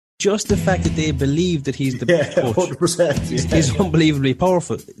just the fact that they believe that he's the best coach 100%, is unbelievably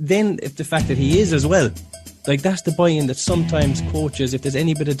powerful. Then, if the fact that he is as well, like, that's the buy-in that sometimes coaches, if there's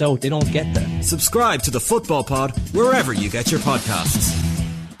any bit of doubt, they don't get that. Subscribe to the Football Pod wherever you get your podcasts.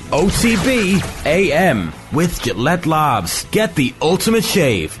 OTB AM with Gillette Labs. Get the ultimate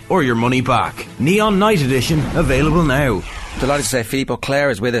shave or your money back. Neon Night Edition available now. Delighted to say Philippe Auclair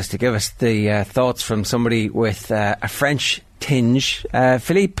is with us to give us the thoughts from somebody with a French tinge.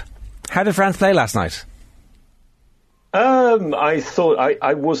 Philippe, how did France play last night? I thought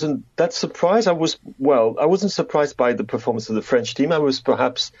I wasn't that surprised. I wasn't surprised by the performance of the French team. I was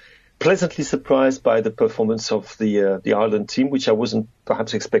perhaps pleasantly surprised by the performance of the Ireland team, which I wasn't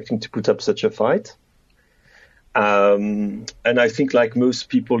perhaps expecting to put up such a fight. And I think, like most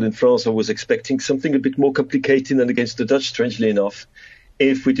people in France, I was expecting something a bit more complicated than against the Dutch, strangely enough,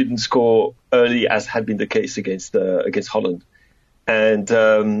 if we didn't score early, as had been the case against Holland. And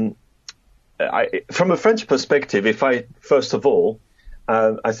from a French perspective, first of all,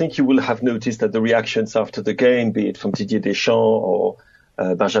 I think you will have noticed that the reactions after the game, be it from Didier Deschamps or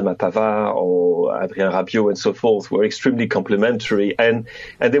Benjamin Pavard or Adrien Rabiot and so forth, were extremely complimentary. And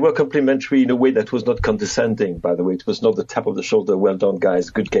they were complimentary in a way that was not condescending, by the way. It was not the tap of the shoulder, well done, guys,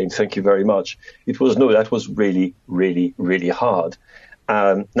 good game, thank you very much. That was really, really, really hard.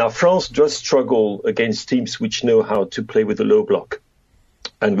 Now, France does struggle against teams which know how to play with the low block,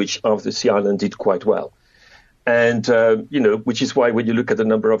 and which obviously Ireland did quite well. And, which is why when you look at the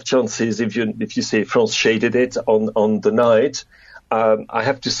number of chances, if you say France shaded it on the night, I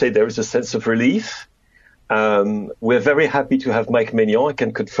have to say there is a sense of relief. We're very happy to have Mike Maignan. I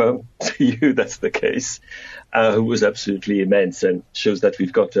can confirm to you that's the case, who was absolutely immense and shows that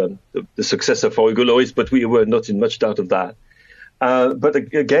we've got the successor for Hugo Lloris, but we were not in much doubt of that. But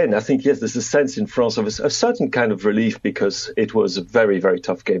again, I think, yes, there's a sense in France of a certain kind of relief because it was a very, very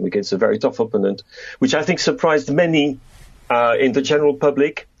tough game against a very tough opponent, which I think surprised many in the general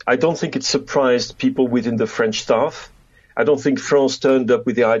public. I don't think it surprised people within the French staff. I don't think France turned up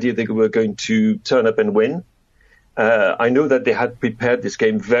with the idea they were going to turn up and win. I know that they had prepared this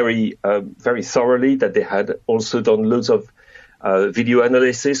game very, very thoroughly, that they had also done loads of video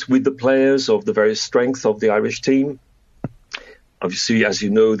analysis with the players of the various strengths of the Irish team. Obviously, as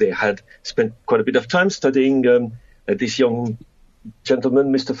you know, they had spent quite a bit of time studying this young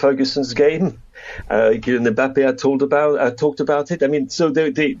gentleman, Mr. Ferguson's game. Kylian Mbappe had talked about it. I mean, so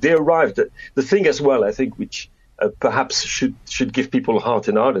they arrived. The thing as well, I think, which perhaps should give people heart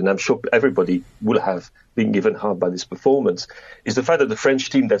in Ireland, I'm sure everybody will have been given heart by this performance, is the fact that the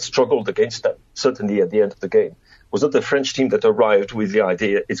French team that struggled against them, certainly at the end of the game, was not the French team that arrived with the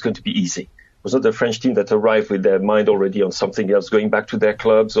idea it's going to be easy. Was not the French team that arrived with their mind already on something else, going back to their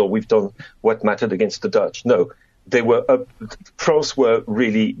clubs, or we've done what mattered against the Dutch. No, they were France were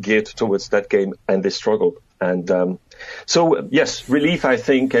really geared towards that game, and they struggled. And so, yes, relief, I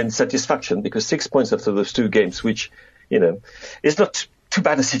think, and satisfaction, because 6 points after those two games, which, is not too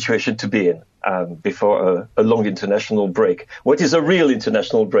bad a situation to be in before a long international break. What is a real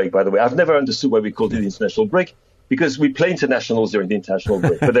international break, by the way? I've never understood why we called it international break, because we play internationals during the international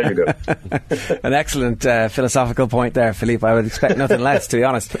break. But there you go. An excellent philosophical point there, Philippe. I would expect nothing less, to be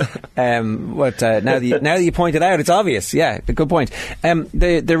honest. But now that you point it out, it's obvious. Yeah, a good point.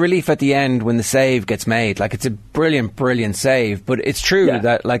 The relief at the end when the save gets made, like, it's a brilliant, brilliant save. But it's true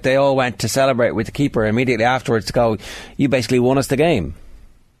that, like, they all went to celebrate with the keeper immediately afterwards to go, you basically won us the game.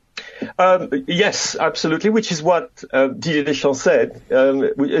 Yes, absolutely, which is what Didier Deschamps said.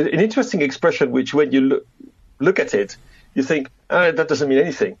 An interesting expression, which when you look at it, you think, that doesn't mean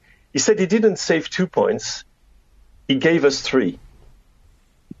anything. He said he didn't save 2 points, he gave us 3.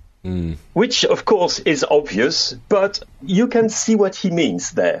 Which, of course, is obvious, but you can see what he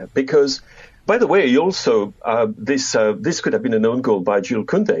means there. Because, by the way, he also, this could have been an own goal by Jules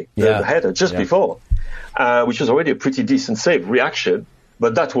Koundé, the header, just before, which was already a pretty decent save reaction.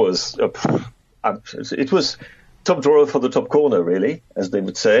 But that was, it was top drawer for the top corner, really, as they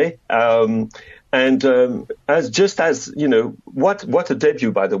would say. And as what a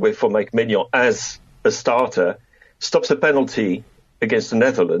debut, by the way, for Mike Maignan as a starter, stops a penalty against the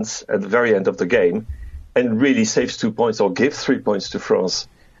Netherlands at the very end of the game, and really saves 2 points or gives 3 points to France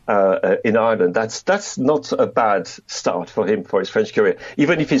in Ireland. That's not a bad start for him for his French career,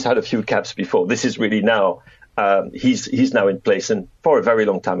 even if he's had a few caps before. This is really now he's now in place, and for a very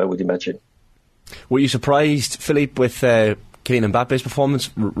long time, I would imagine. Were you surprised, Philippe, with Kylian Mbappe's performance?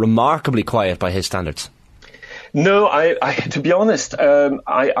 Remarkably quiet by his standards. No, I to be honest,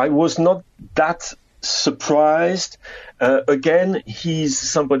 I was not that surprised. Again, he's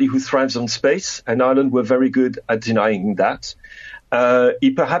somebody who thrives on space, and Ireland were very good at denying that.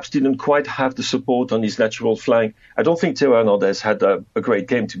 He perhaps didn't quite have the support on his natural flank. I don't think Theo Hernandez had a great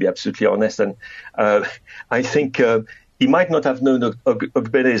game, to be absolutely honest. And I think he might not have known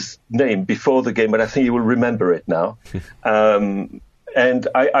Ogbene's name before the game, but I think he will remember it now. And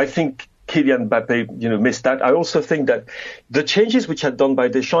I think Kylian Mbappe, missed that. I also think that the changes which are done by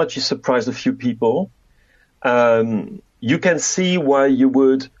Deschamps actually surprised a few people. You can see why you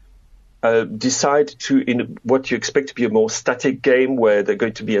would decide to, in what you expect to be a more static game, where they're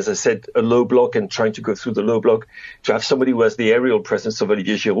going to be, as I said, a low block and trying to go through the low block, to have somebody who has the aerial presence of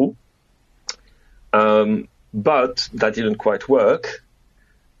Olivier Giroud. But that didn't quite work,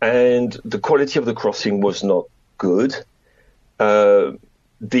 and the quality of the crossing was not good.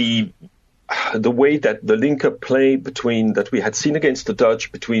 The way that the link-up play that we had seen against the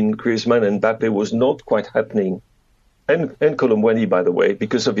Dutch between Griezmann and Mbappe was not quite happening. And Colomboigny, by the way,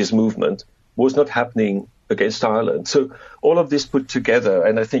 because of his movement, was not happening against Ireland. So all of this put together,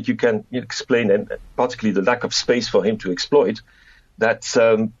 and I think you can explain, and particularly the lack of space for him to exploit, that,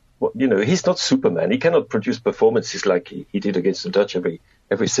 he's not Superman. He cannot produce performances like he did against the Dutch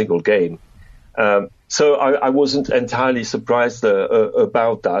every single game. So I wasn't entirely surprised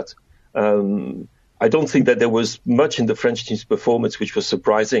about that. I don't think that there was much in the French team's performance which was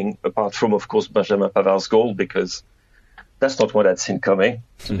surprising, apart from, of course, Benjamin Pavard's goal, because that's not what I'd seen coming,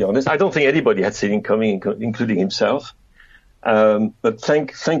 to be honest. I don't think anybody had seen it coming, including himself. But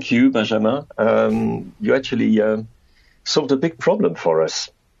thank you, Benjamin. You actually solved a big problem for us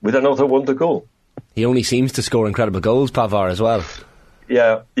with another wonder goal. He only seems to score incredible goals, Pavard, as well.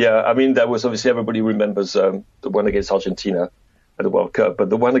 Yeah. I mean, that was obviously, everybody remembers the one against Argentina at the World Cup, but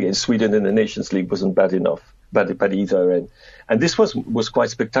the one against Sweden in the Nations League wasn't bad either. And this was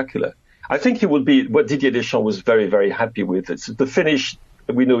quite spectacular. I think he will be what Didier Deschamps was very, very happy with. It's the finish.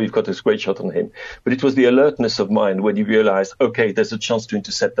 We know we've got a great shot on him, but it was the alertness of mind when he realized, okay, there's a chance to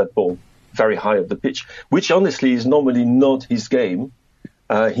intercept that ball very high up the pitch, which honestly is normally not his game.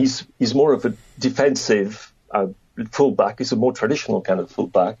 He's more of a defensive fullback. He's a more traditional kind of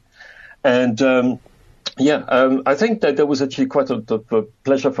fullback. And I think that there was actually quite a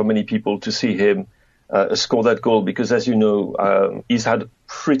pleasure for many people to see him score that goal, because, as you know, he's had a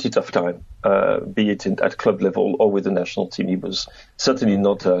pretty tough time, be it at club level or with the national team. He was certainly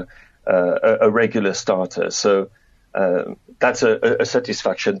not a regular starter. So that's a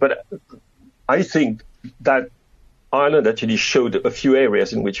satisfaction. But I think that Ireland actually showed a few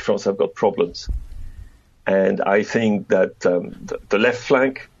areas in which France have got problems. And I think that the left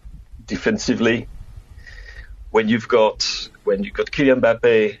flank, defensively, when you've got Kylian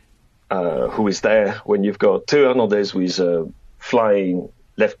Mbappe, who is there, when you've got Theo Hernandez, who is a flying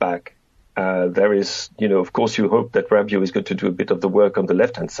left back, there is, of course, you hope that Rabiot is going to do a bit of the work on the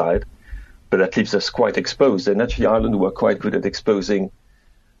left-hand side, but that leaves us quite exposed. And actually, Ireland were quite good at exposing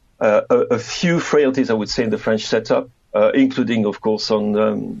a few frailties, I would say, in the French setup, including, of course,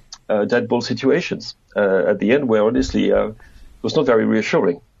 on dead ball situations at the end, where honestly it was not very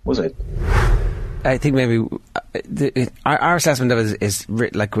reassuring, was it? I think maybe our assessment of it is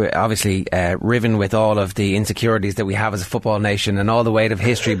like, we're obviously riven with all of the insecurities that we have as a football nation, and all the weight of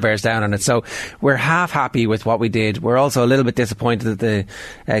history bears down on it. So we're half happy with what we did. We're also a little bit disappointed that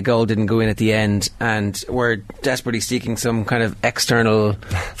the goal didn't go in at the end, and we're desperately seeking some kind of external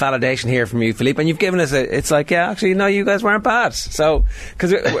validation here from you, Philippe. And you've given us it's like, yeah, actually, no, you guys weren't bad. So,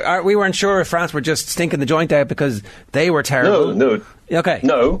 because we weren't sure if France were just stinking the joint out because they were terrible. No. Okay.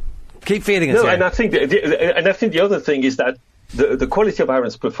 No. Keep feeding us. No, here. and I think the other thing is that the quality of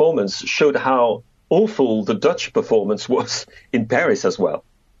Ireland's performance showed how awful the Dutch performance was in Paris as well.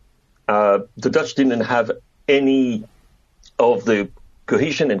 The Dutch didn't have any of the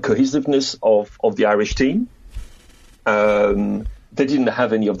cohesion and cohesiveness of the Irish team. They didn't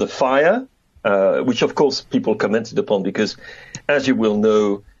have any of the fire, which of course people commented upon, because, as you will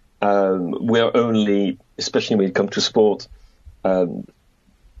know, we're only, especially when it comes to sport,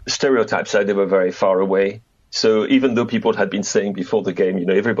 stereotypes are never very far away. So even though people had been saying before the game,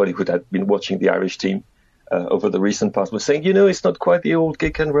 everybody who had been watching the Irish team over the recent past was saying, it's not quite the old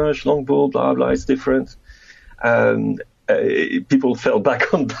kick and rush, long ball, blah, blah, it's different. People fell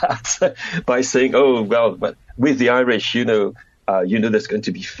back on that by saying, oh, well, but with the Irish, there's going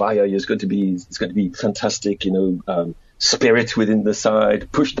to be fire, it's going to be fantastic, spirit within the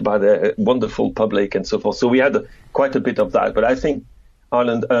side, pushed by the wonderful public and so forth. So we had quite a bit of that. But I think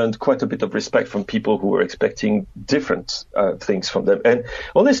Ireland earned quite a bit of respect from people who were expecting different things from them. And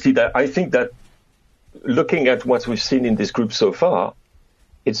honestly, I think that looking at what we've seen in this group so far,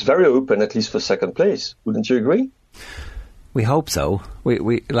 it's very open, at least for second place. Wouldn't you agree? We hope so.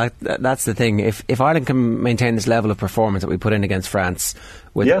 We like that's the thing. If Ireland can maintain this level of performance that we put in against France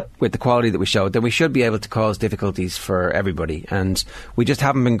with the quality that we showed, then we should be able to cause difficulties for everybody. And we just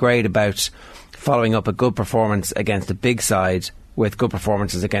haven't been great about following up a good performance against a big side with good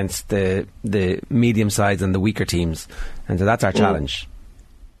performances against the medium sides and the weaker teams. And so that's our challenge.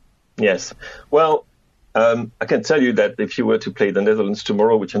 Yes. Well, I can tell you that if you were to play the Netherlands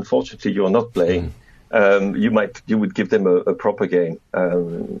tomorrow, which unfortunately you are not playing, you would give them a proper game.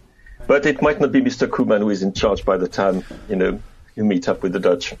 But it might not be Mr. Koeman who is in charge by the time, you meet up with the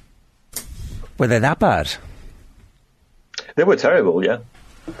Dutch. Were they that bad? They were terrible, yeah.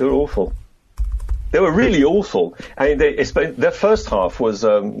 They were awful. They were really awful. I mean, their first half was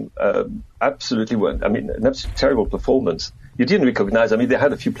absolutely, an absolutely terrible performance. You didn't recognise. I mean, they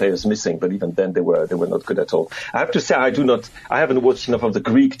had a few players missing, but even then they were not good at all. I have to say, I haven't watched enough of the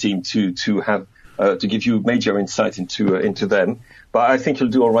Greek team to have to give you major insight into them. But I think you'll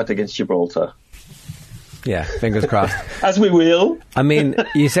do all right against Gibraltar. Yeah, fingers crossed. As we will. I mean,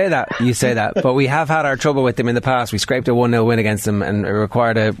 you say that, but we have had our trouble with them in the past. We scraped a 1-0 win against them, and it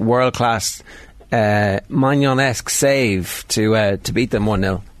required a world-class Magnon-esque save to beat them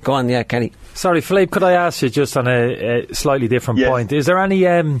 1-0. Go on, yeah, Kenny. Sorry, Philippe, could I ask you just on a slightly different point? Is there any,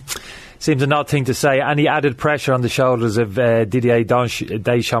 seems an odd thing to say, any added pressure on the shoulders of Didier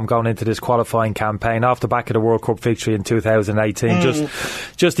Deschamps going into this qualifying campaign off the back of the World Cup victory in 2018?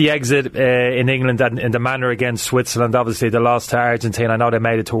 Just the exit in England and in the manner against Switzerland, obviously the loss to Argentina. I know they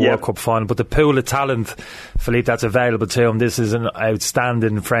made it to a World Cup final, but the pool of talent, Philippe, that's available to him, this is an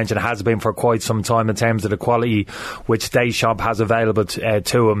outstanding French, and has been for quite some time in terms of the quality which Deschamps has available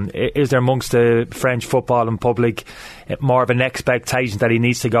to him. Is there amongst the French footballing public more of an expectation that he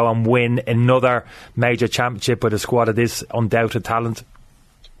needs to go and win another major championship with a squad of this undoubted talent?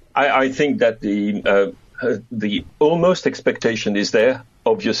 I think that the almost expectation is there,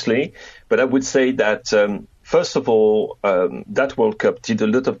 obviously, but I would say that first of all, that World Cup did a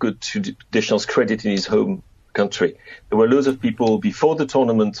lot of good to Deschamps' credit in his home country. There were loads of people before the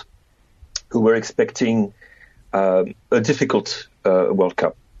tournament who were expecting a difficult World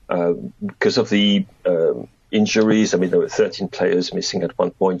Cup because of the injuries. I mean, there were 13 players missing at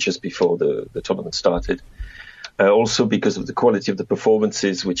one point just before the tournament started. Also because of the quality of the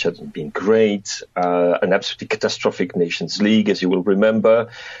performances, which hadn't been great. An absolutely catastrophic Nations League, as you will remember.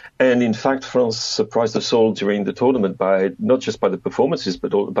 And in fact, France surprised us all during the tournament by not just by the performances,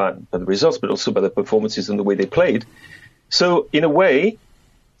 but by the results, but also by the performances and the way they played. So in a way,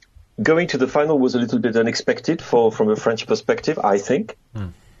 going to the final was a little bit unexpected from a French perspective, I think.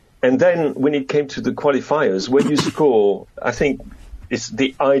 And then when it came to the qualifiers, when you score, I think it's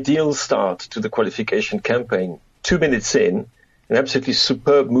the ideal start to the qualification campaign. 2 minutes in, an absolutely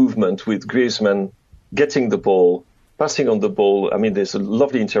superb movement with Griezmann getting the ball, passing on the ball. I mean, there's a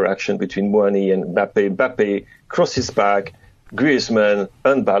lovely interaction between Moani and Mbappe. Mbappe crosses back, Griezmann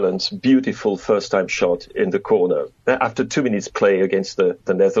unbalanced, beautiful first-time shot in the corner after 2 minutes play against the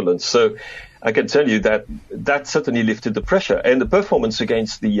Netherlands. So I can tell you that certainly lifted the pressure, and the performance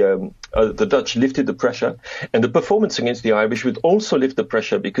against the Dutch lifted the pressure, and the performance against the Irish would also lift the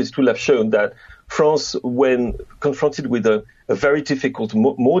pressure, because it will have shown that France, when confronted with a very difficult,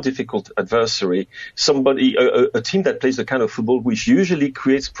 more difficult adversary, a team that plays the kind of football which usually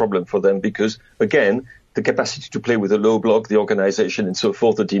creates problem for them, because again, the capacity to play with a low block, the organization and so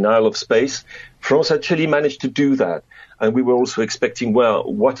forth, the denial of space, France actually managed to do that. And we were also expecting, well,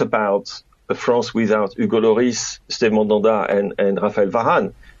 what about France without Hugo Lloris, Steve Mandanda and Raphaël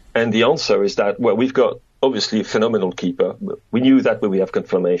Varane? And the answer is that, well, we've got obviously a phenomenal keeper. We knew that when we have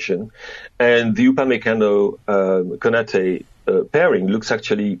confirmation. And the Upamecano Konate pairing looks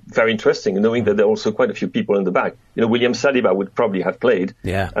actually very interesting, knowing that there are also quite a few people in the back. William Saliba would probably have played,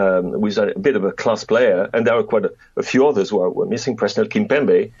 who's a bit of a class player, and there are quite a few others who are missing. Presnel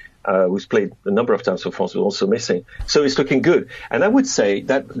Kimpembe, who's played a number of times for France, was also missing. So it's looking good. And I would say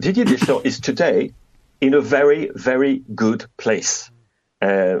that Didier Deschamps is today in a very, very good place,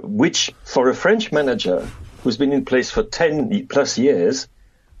 which for a French manager who's been in place for 10 plus years,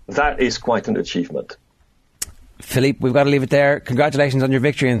 that is quite an achievement. Philippe, we've got to leave it there. Congratulations on your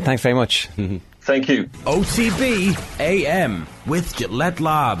victory, and thanks very much. Thank you. OTB AM with Gillette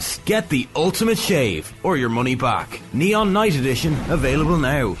Labs. Get the ultimate shave or your money back. Neon Night Edition available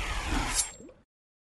now.